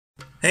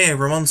Hey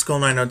everyone,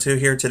 Skull902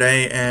 here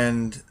today,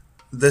 and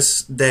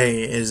this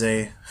day is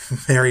a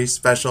very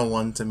special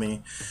one to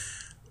me.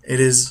 It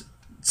is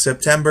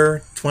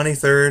September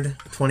 23rd,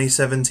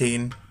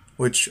 2017,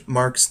 which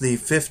marks the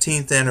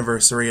 15th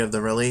anniversary of the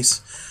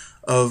release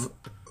of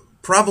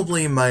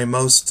probably my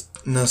most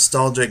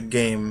nostalgic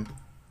game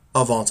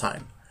of all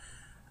time.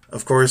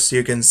 Of course,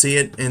 you can see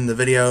it in the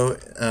video.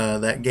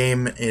 That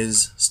game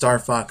is Star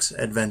Fox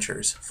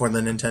Adventures for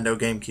the Nintendo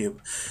GameCube,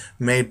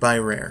 made by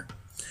Rare.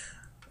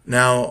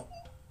 Now,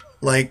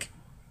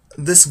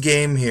 this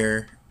game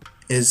here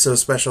is so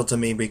special to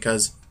me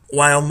because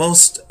while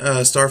most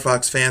Star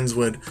Fox fans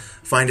would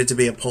find it to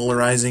be a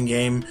polarizing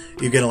game,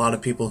 you get a lot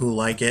of people who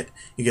like it,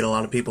 you get a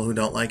lot of people who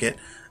don't like it.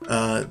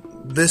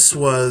 This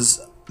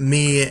was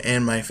me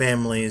and my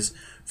family's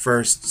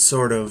first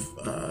sort of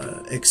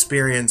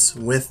experience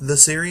with the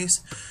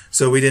series,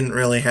 so we didn't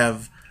really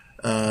have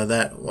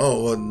that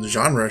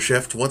genre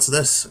shift, what's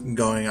this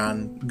going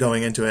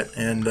into it,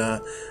 and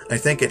I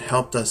think it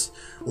helped us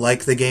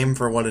like the game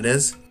for what it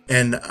is,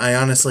 and I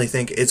honestly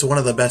think it's one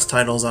of the best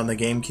titles on the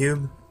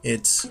GameCube.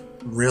 It's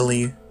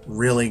really,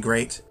 really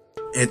great.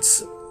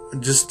 It's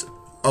just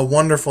a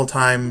wonderful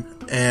time,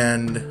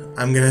 and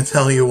I'm gonna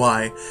tell you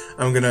why.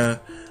 I'm gonna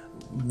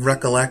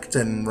recollect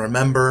and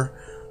remember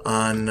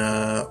on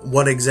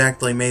what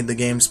exactly made the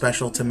game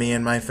special to me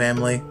and my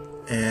family,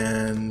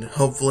 and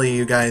hopefully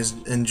you guys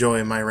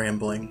enjoy my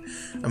rambling.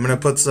 I'm going to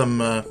put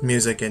some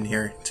music in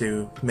here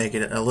to make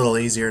it a little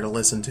easier to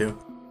listen to.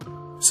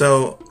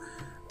 So,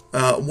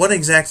 what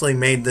exactly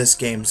made this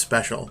game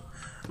special?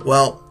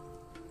 Well,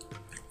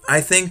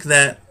 I think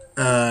that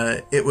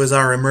it was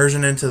our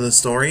immersion into the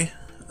story.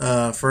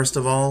 First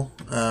of all,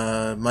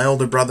 my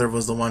older brother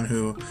was the one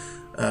who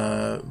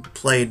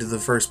played the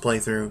first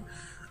playthrough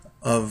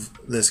of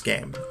this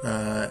game,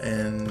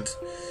 and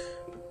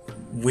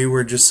we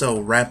were just so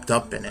wrapped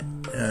up in it.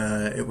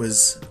 It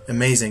was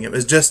amazing. It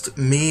was just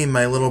me,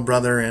 my little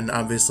brother, and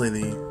obviously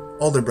the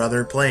older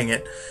brother playing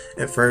it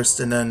at first,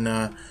 and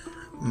then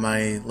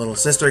my little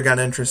sister got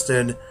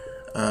interested.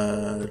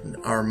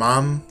 Our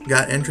mom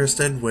got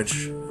interested,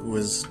 which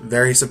was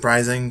very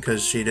surprising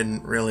because she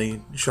didn't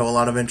really show a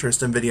lot of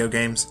interest in video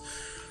games.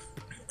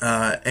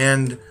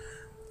 And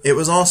it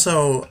was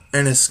also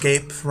an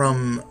escape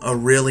from a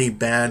really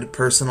bad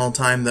personal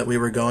time that we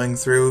were going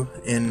through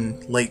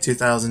in late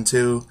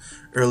 2002,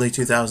 early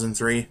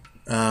 2003.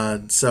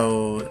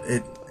 So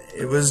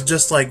it was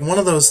just like one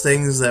of those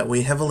things that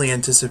we heavily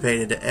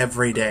anticipated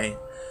every day.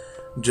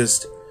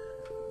 Just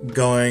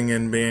going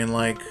and being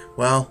like,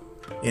 well,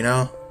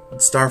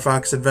 Star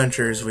Fox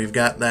Adventures, we've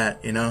got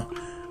that,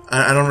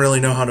 I don't really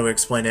know how to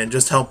explain it. It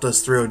just helped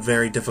us through a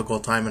very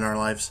difficult time in our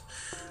lives.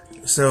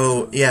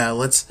 So yeah,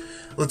 let's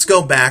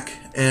go back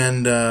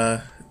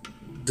and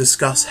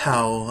discuss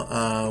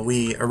how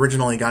we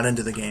originally got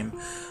into the game.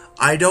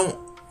 I don't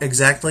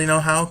exactly know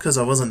how because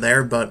I wasn't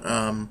there, but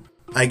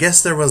I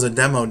guess there was a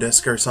demo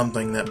disc or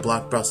something that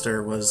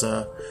Blockbuster was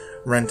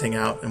renting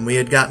out, and we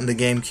had gotten the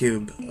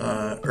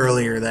GameCube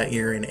earlier that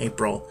year in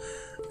April.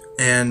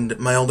 And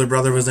my older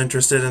brother was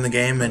interested in the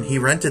game, and he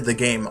rented the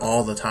game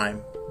all the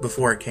time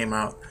before it came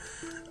out.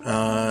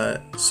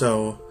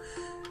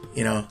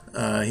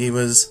 He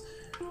was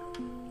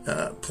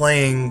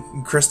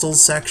playing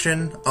Crystal's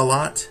section a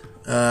lot,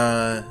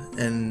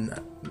 and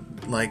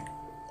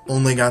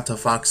only got to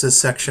Fox's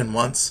section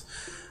once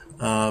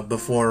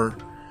before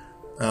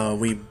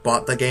we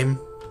bought the game,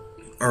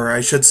 or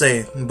I should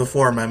say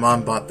before my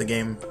mom bought the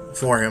game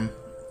for him.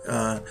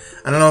 I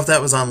don't know if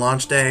that was on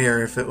launch day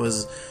or if it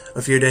was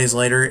a few days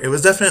later. It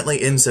was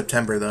definitely in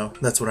September though,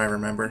 that's what I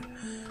remember.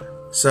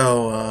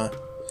 So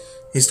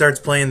he starts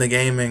playing the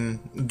game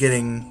and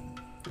getting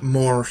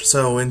more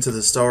so into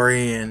the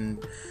story,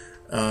 and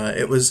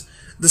it was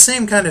the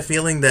same kind of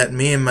feeling that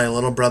me and my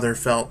little brother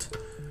felt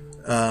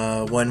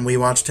when we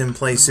watched him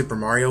play Super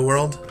Mario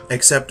World,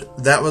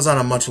 except that was on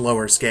a much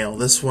lower scale.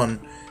 This one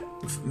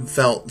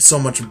felt so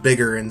much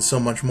bigger and so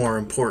much more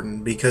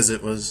important because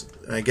it was,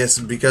 I guess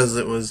because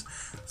it was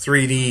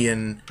 3D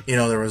and,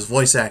 there was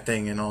voice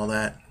acting and all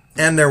that.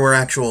 And there were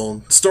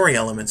actual story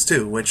elements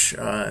too, which,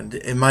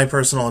 in my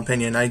personal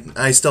opinion,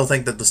 I still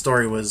think that the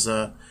story was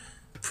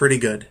pretty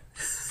good.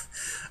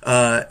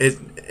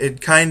 It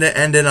kind of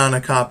ended on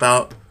a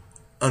cop-out,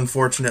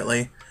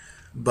 unfortunately,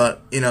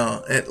 but,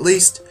 at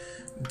least,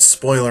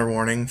 spoiler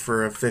warning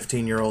for a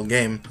 15-year-old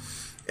game,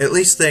 at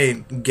least they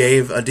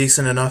gave a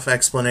decent enough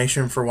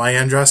explanation for why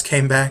Andros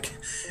came back,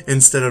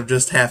 instead of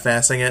just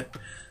half-assing it,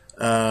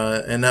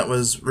 and that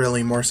was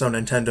really more so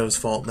Nintendo's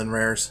fault than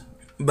Rare's,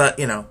 but,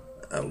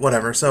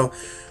 whatever. So,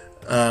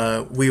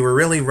 we were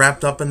really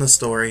wrapped up in the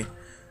story,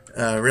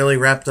 really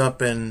wrapped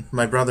up in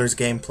my brother's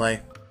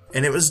gameplay,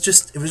 and it was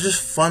just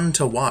fun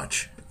to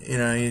watch.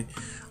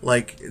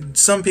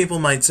 Some people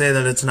might say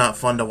that it's not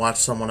fun to watch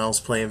someone else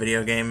play a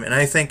video game, and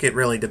I think it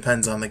really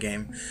depends on the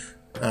game.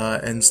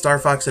 And Star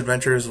Fox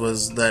Adventures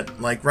was that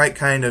right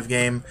kind of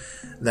game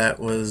that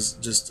was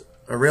just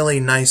a really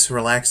nice,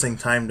 relaxing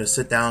time to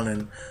sit down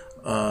and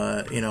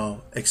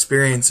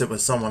experience it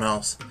with someone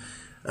else.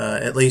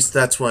 At least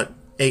that's what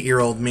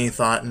 8-year-old me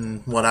thought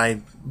and what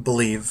I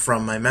believe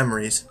from my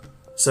memories.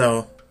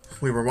 So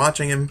we were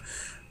watching him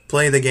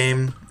play the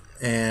game,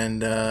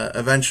 and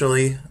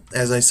eventually,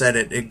 as I said,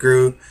 it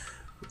grew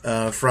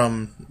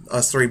from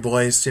us 3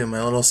 boys to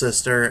my little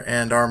sister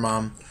and our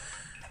mom.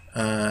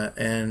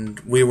 And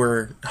we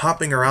were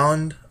hopping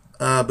around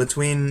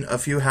between a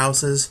few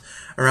houses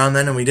around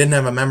then, and we didn't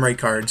have a memory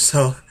card,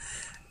 so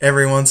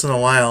every once in a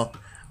while,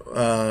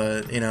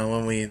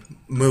 when we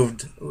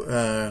moved,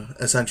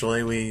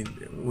 essentially, we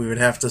would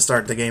have to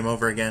start the game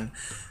over again.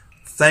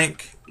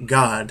 Thank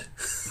God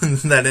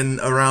that in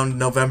around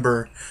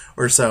November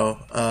or so,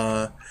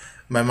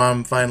 my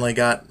mom finally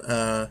got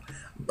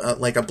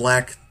like a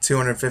black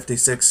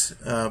 256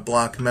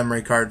 block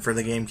memory card for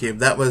the GameCube.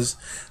 That was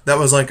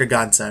like a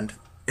godsend.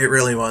 It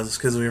really was,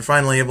 because we were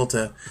finally able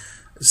to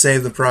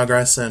save the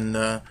progress, and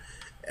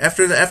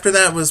after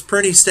that was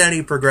pretty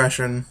steady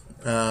progression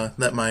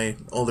that my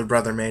older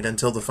brother made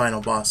until the final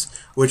boss,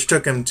 which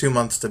took him 2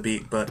 months to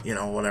beat, but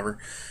whatever.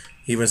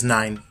 He was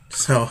 9,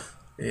 so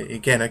you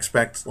can't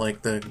expect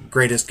like the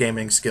greatest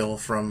gaming skill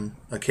from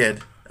a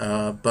kid.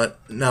 But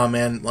no,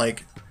 man,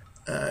 like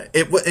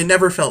it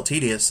never felt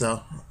tedious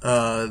though.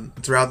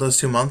 Throughout those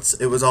 2 months,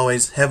 it was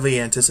always heavy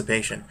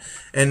anticipation,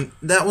 and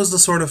that was the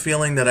sort of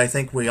feeling that I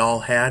think we all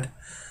had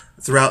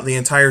throughout the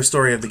entire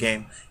story of the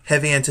game.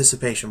 Heavy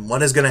anticipation.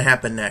 What is going to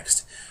happen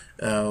next?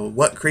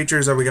 What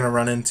creatures are we going to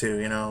run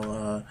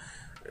into?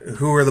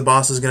 Who are the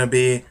bosses going to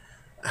be?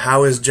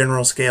 How is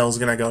General Scales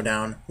going to go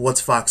down?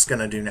 What's Fox going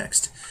to do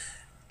next?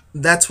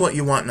 That's what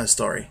you want in a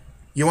story.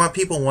 You want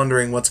people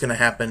wondering what's going to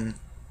happen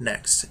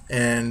next.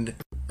 And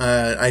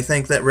I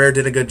think that Rare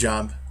did a good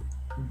job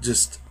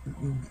just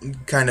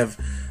kind of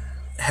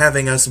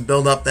having us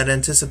build up that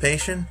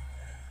anticipation.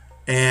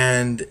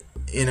 And,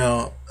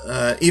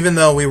 even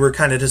though we were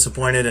kind of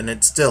disappointed, and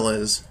it still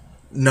is,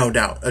 no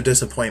doubt, a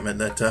disappointment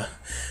that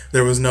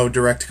there was no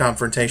direct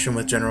confrontation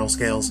with General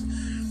Scales.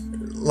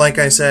 Like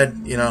I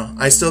said,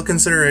 I still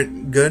consider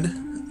it good.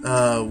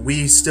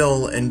 We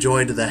still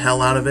enjoyed the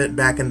hell out of it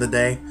back in the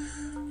day.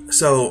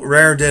 So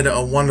Rare did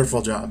a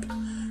wonderful job.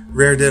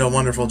 Rare did a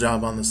wonderful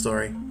job on the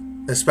story,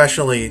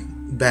 especially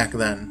back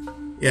then.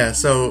 Yeah,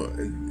 so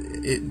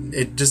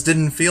it just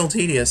didn't feel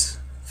tedious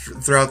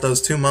throughout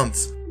those 2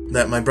 months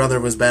that my brother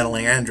was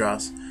battling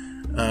Andros.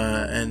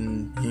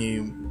 And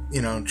he,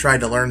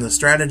 tried to learn the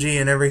strategy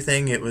and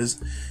everything. It was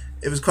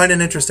quite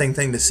an interesting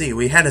thing to see.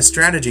 We had a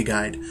strategy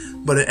guide,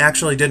 but it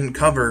actually didn't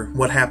cover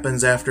what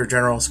happens after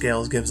General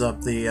Scales gives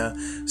up the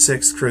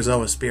 6th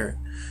Krazoa Spirit.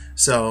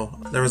 So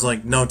there was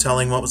like no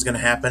telling what was going to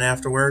happen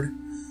afterward,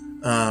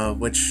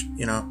 which,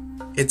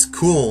 it's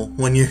cool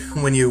when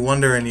you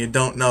wonder and you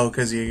don't know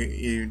because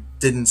you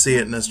didn't see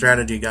it in a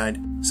strategy guide.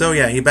 So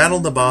yeah, he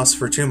battled the boss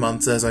for 2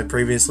 months, as I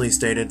previously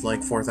stated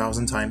like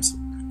 4,000 times.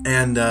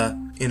 And,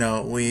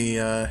 we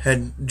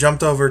had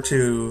jumped over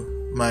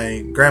to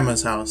my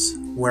grandma's house,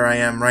 where I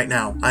am right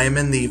now. I am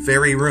in the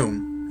very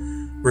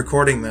room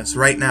recording this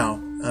right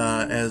now,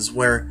 as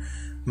where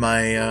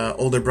my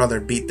older brother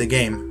beat the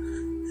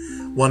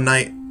game. One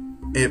night,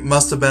 it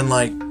must have been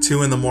like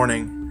 2 in the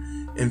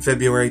morning in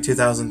February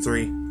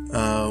 2003,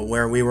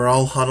 where we were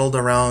all huddled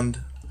around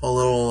a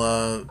little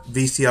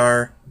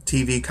VCR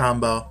TV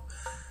combo,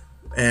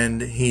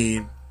 and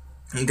he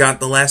got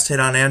the last hit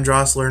on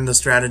Andros, learned the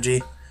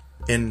strategy,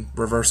 in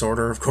reverse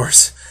order, of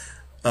course,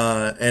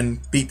 and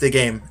beat the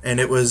game. And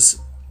it was,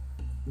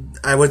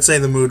 I would say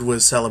the mood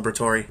was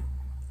celebratory.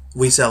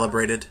 We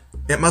celebrated.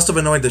 It must have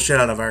annoyed the shit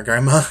out of our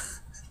grandma.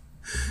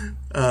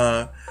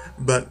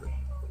 But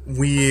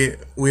we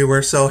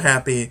were so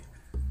happy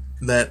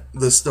that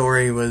the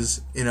story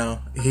was,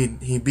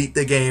 he beat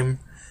the game,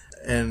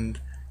 and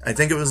I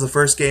think it was the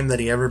first game that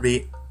he ever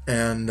beat,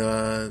 and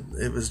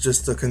it was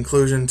just the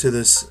conclusion to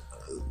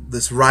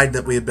this ride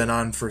that we had been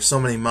on for so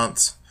many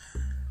months.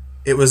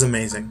 It was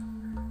amazing.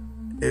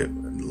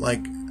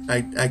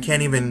 I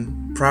can't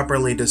even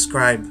properly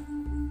describe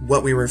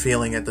what we were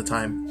feeling at the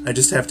time. I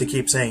just have to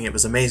keep saying it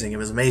was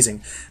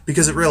amazing,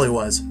 because it really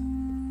was.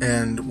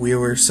 And we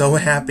were so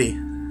happy.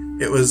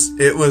 It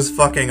was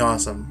fucking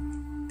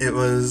awesome. It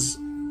was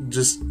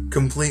just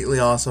completely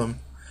awesome.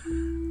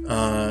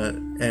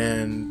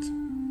 And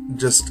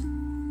just,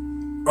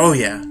 oh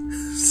yeah.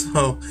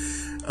 So,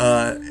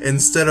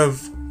 instead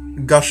of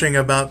gushing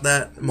about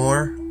that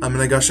more, I'm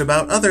gonna gush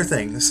about other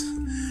things.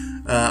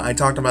 I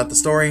talked about the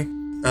story.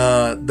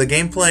 The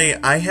gameplay,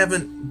 I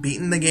haven't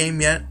beaten the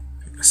game yet.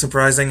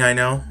 Surprising, I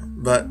know.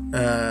 But,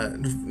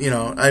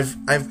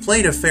 I've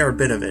played a fair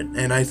bit of it,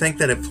 and I think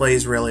that it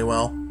plays really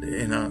well.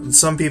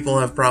 Some people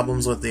have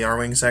problems with the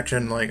R-Wing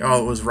section, like,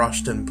 oh, it was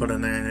rushed and put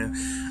in there.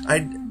 I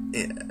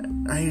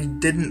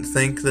didn't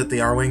think that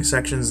the R-Wing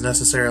sections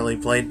necessarily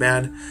played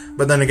bad,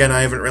 but then again,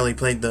 I haven't really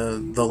played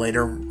the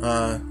later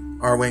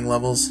R-Wing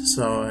levels,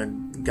 so I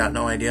got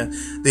no idea.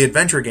 The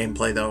adventure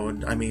gameplay, though,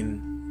 I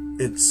mean,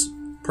 it's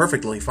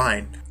perfectly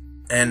fine.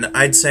 And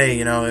I'd say,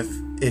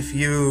 if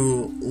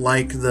you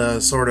like the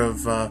sort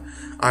of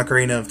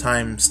Ocarina of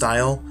Time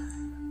style,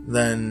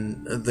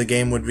 then the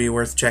game would be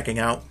worth checking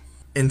out.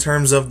 In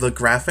terms of the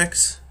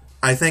graphics,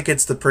 I think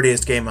it's the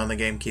prettiest game on the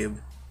GameCube.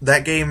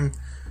 That game,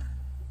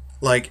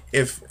 like,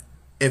 if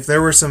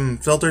there were some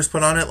filters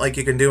put on it, like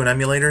you can do in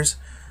emulators,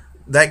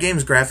 that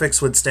game's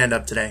graphics would stand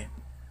up today.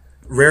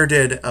 Rare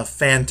did a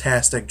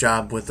fantastic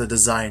job with the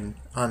design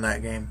on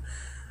that game.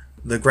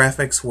 The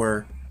graphics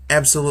were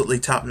absolutely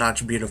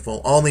top-notch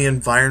beautiful. All the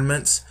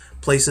environments,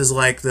 places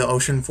like the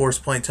Ocean Force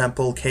Point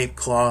Temple, Cape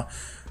Claw,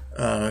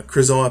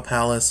 Krazoa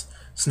Palace,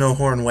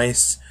 Snowhorn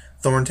Wastes,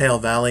 Thorntail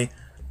Valley,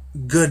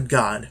 good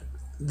God.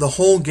 The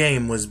whole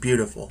game was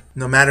beautiful,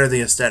 no matter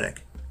the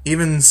aesthetic.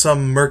 Even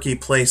some murky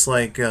place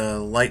like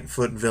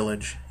Lightfoot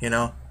Village, you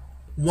know?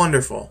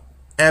 Wonderful.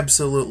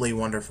 Absolutely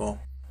wonderful.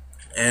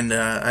 And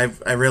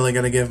I really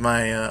got to give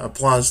my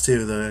applause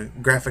to the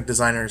graphic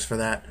designers for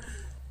that.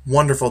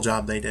 Wonderful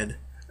job they did.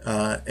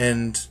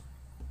 And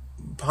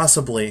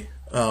possibly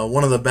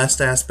one of the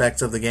best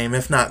aspects of the game,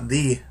 if not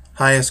the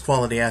highest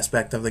quality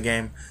aspect of the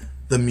game,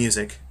 the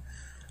music.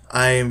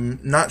 I'm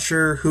not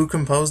sure who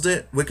composed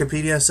it.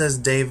 Wikipedia says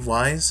Dave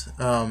Wise,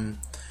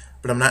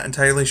 but I'm not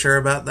entirely sure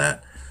about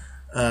that.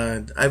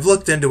 I've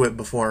looked into it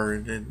before.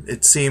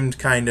 It seemed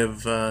kind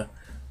of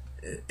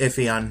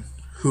iffy on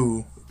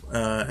who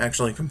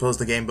actually composed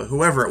the game, but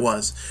whoever it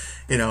was,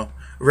 you know,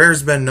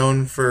 Rare's been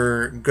known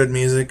for good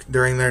music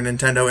during their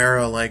Nintendo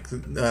era, like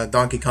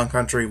Donkey Kong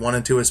Country 1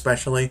 and 2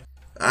 especially.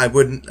 I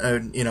wouldn't,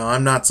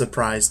 I'm not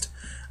surprised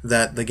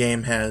that the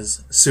game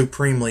has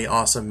supremely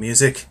awesome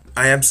music.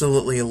 I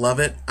absolutely love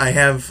it. I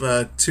have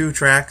 2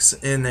 tracks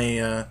in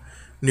a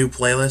new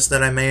playlist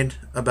that I made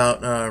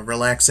about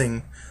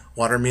relaxing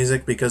water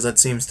music, because that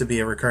seems to be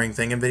a recurring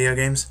thing in video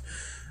games.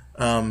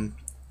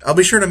 I'll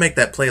be sure to make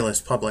that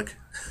playlist public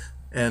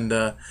and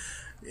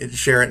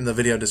share it in the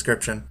video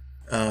description.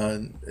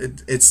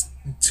 It's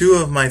 2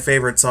 of my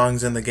favorite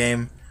songs in the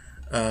game,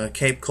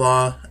 Cape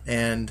Claw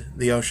and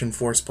the Ocean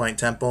Force Point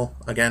Temple,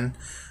 again.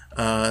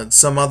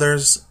 Some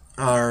others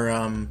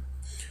are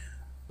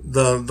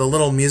the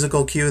little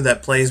musical cue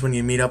that plays when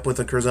you meet up with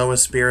the Krazoa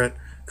spirit,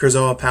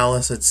 Krazoa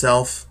Palace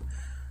itself.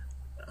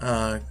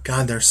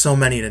 God, there's so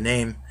many to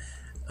name.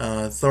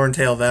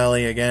 Thorntail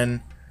Valley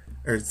again,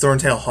 or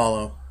Thorntail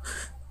Hollow.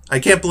 I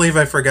can't believe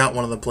I forgot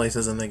one of the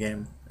places in the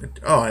game.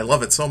 I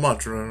love it so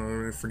much.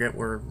 I forget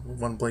where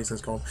one place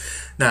is called.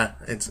 Nah,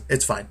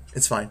 it's fine.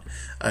 It's fine.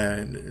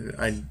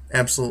 I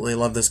absolutely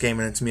love this game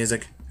and its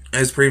music,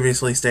 as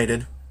previously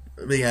stated.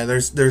 But yeah,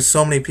 there's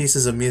so many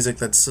pieces of music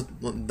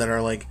that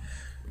are like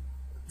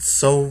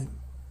so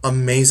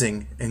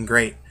amazing and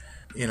great.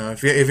 You know,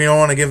 if you don't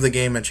want to give the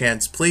game a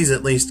chance, please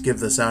at least give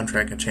the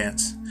soundtrack a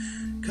chance,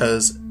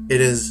 because it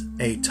is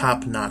a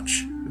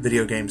top-notch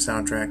video game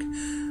soundtrack.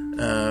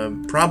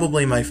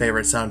 Probably my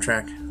favorite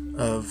soundtrack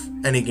of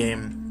any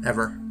game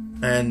ever.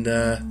 And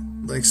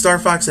like Star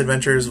Fox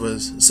Adventures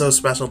was so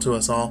special to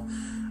us all.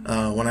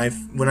 When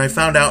I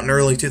found out in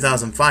early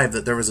 2005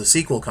 that there was a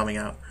sequel coming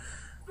out,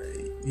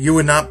 you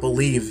would not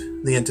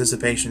believe the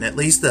anticipation, at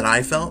least that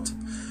I felt.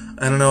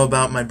 I don't know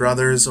about my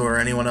brothers or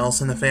anyone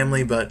else in the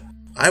family, but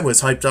I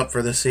was hyped up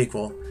for this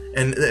sequel.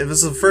 And it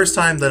was the first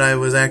time that I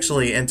was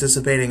actually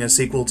anticipating a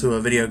sequel to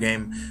a video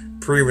game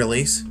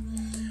pre-release.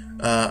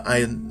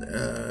 I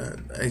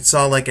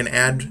saw like an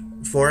ad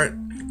for it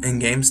in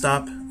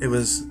GameStop. It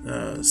was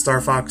Star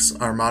Fox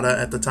Armada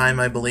at the time,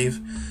 I believe.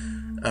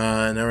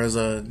 And there was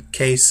a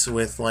case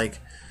with like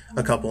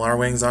a couple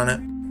R-Wings on it.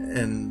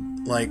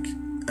 And like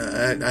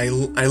I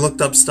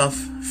looked up stuff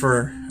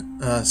for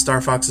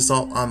Star Fox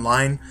Assault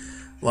online.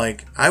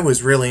 Like, I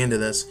was really into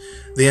this.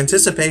 The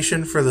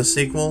anticipation for the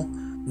sequel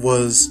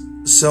was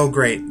so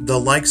great, the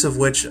likes of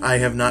which I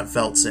have not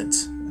felt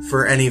since,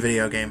 for any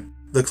video game.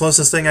 The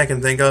closest thing I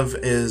can think of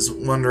is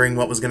wondering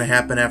what was going to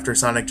happen after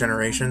Sonic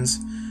Generations,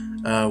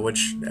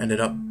 which ended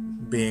up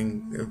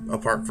being,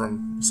 apart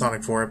from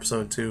Sonic 4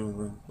 Episode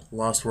 2,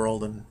 Lost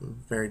World, and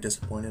very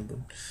disappointed. But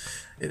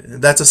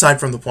that's aside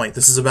from the point.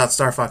 This is about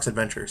Star Fox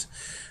Adventures.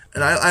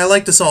 And I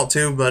liked Assault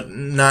 2, but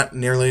not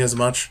nearly as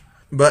much.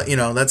 But, you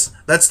know, that's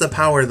the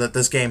power that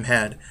this game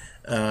had.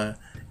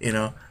 You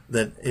know,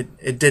 that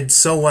it did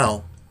so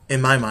well,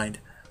 in my mind,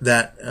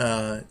 that,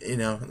 you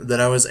know, that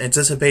I was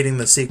anticipating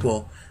the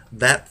sequel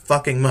that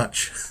fucking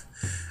much.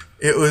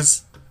 It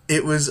was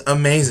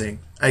amazing.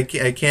 I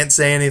can't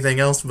say anything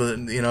else, but,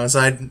 you know,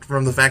 aside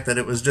from the fact that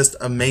it was just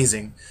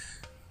amazing.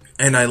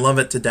 And I love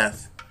it to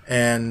death.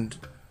 And,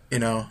 you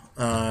know,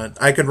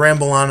 I could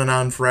ramble on and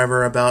on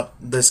forever about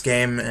this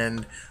game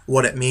and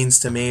what it means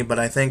to me, but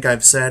I think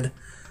I've said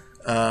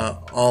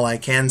all I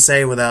can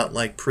say without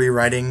like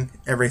pre-writing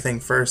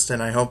everything first,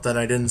 and I hope that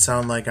I didn't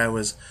sound like I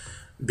was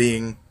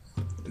being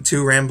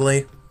too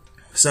rambly.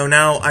 So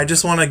now I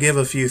just want to give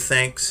a few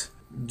thanks,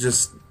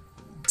 just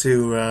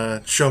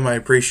to show my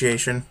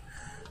appreciation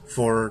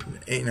for,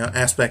 you know,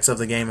 aspects of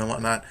the game and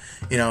whatnot.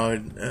 You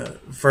know,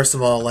 first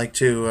of all, I'd like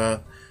to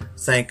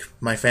thank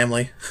my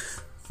family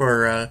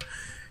for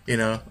you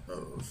know,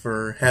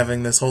 for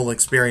having this whole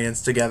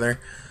experience together.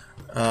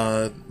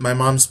 My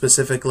mom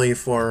specifically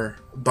for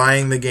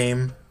buying the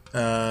game.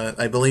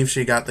 I believe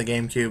she got the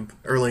GameCube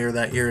earlier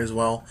that year as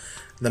well.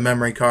 The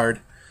memory card.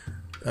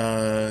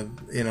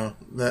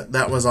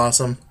 That was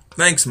awesome.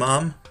 Thanks,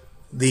 Mom.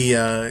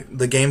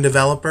 The game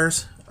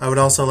developers, I would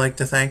also like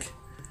to thank,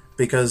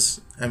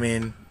 because, I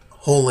mean,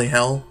 holy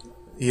hell,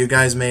 you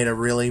guys made a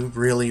really,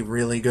 really,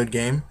 really good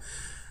game.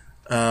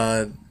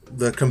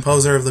 The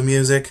composer of the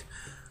music,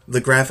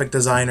 the graphic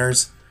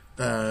designers,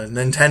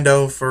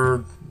 Nintendo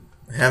for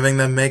having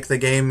them make the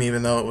game,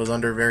 even though it was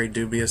under very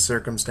dubious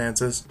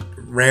circumstances.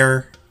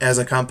 Rare as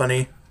a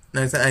company.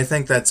 I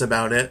think that's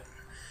about it.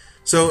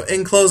 So,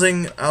 in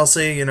closing, I'll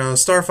say,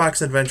 Star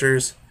Fox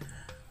Adventures,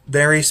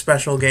 very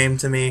special game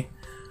to me.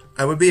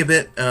 I would be a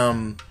bit, I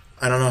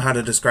don't know how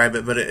to describe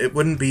it, but it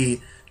wouldn't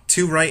be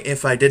too right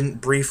if I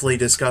didn't briefly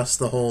discuss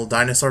the whole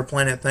Dinosaur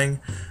Planet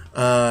thing.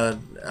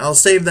 I'll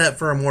save that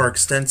for a more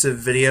extensive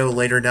video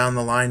later down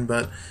the line,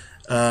 but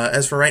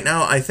as for right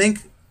now, I think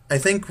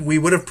we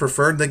would have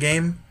preferred the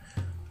game.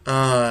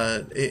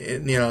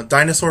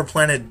 Dinosaur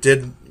Planet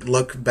did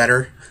look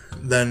better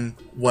than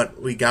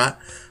what we got,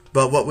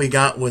 but what we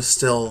got was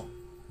still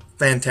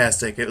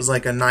fantastic. It was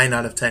like a 9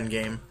 out of 10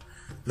 game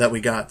that we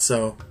got,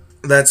 so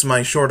that's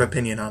my short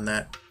opinion on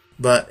that.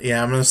 But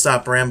yeah, I'm going to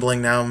stop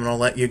rambling now. I'm going to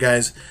let you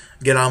guys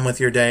get on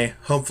with your day.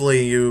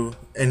 Hopefully you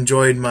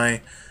enjoyed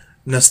my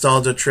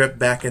nostalgia trip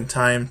back in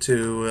time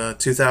to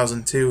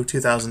 2002,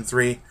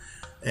 2003,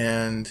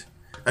 and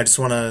I just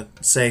want to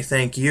say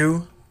thank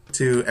you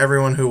to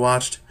everyone who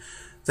watched.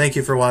 Thank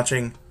you for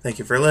watching, thank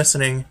you for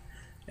listening,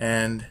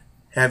 and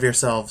have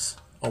yourselves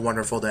a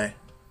wonderful day.